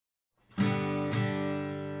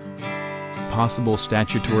possible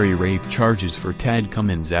statutory rape charges for Tad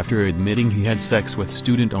Cummins after admitting he had sex with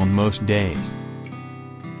student on most days.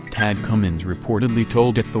 Tad Cummins reportedly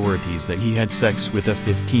told authorities that he had sex with a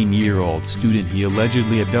 15-year-old student he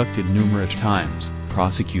allegedly abducted numerous times.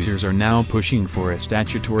 Prosecutors are now pushing for a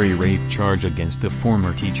statutory rape charge against the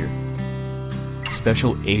former teacher.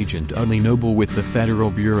 Special Agent Utley Noble with the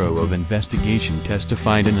Federal Bureau of Investigation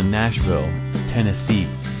testified in the Nashville, Tennessee,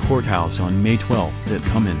 courthouse on May 12 that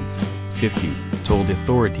Cummins, 50, told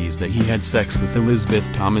authorities that he had sex with Elizabeth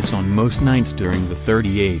Thomas on most nights during the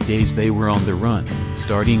 38 days they were on the run,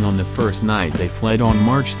 starting on the first night they fled on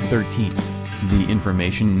March 13. The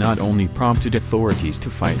information not only prompted authorities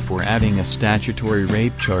to fight for adding a statutory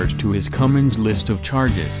rape charge to his Cummins list of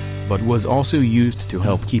charges, but was also used to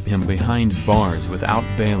help keep him behind bars without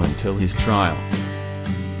bail until his trial.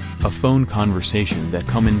 A phone conversation that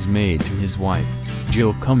Cummins made to his wife,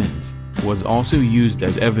 Jill Cummins, was also used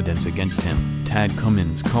as evidence against him. Tad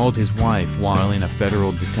Cummins called his wife while in a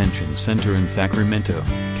federal detention center in Sacramento,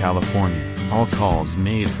 California. All calls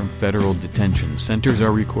made from federal detention centers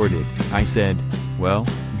are recorded. I said, "Well,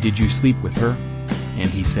 did you sleep with her?" And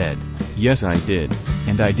he said, "Yes I did,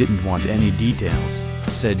 and I didn't want any details,"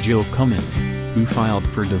 said Jill Cummins, who filed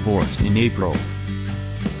for divorce in April.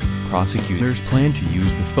 Prosecutors plan to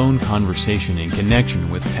use the phone conversation in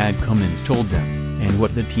connection with Tad Cummins told them, and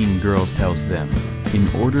what the teen girls tells them, in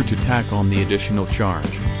order to tack on the additional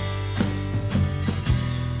charge.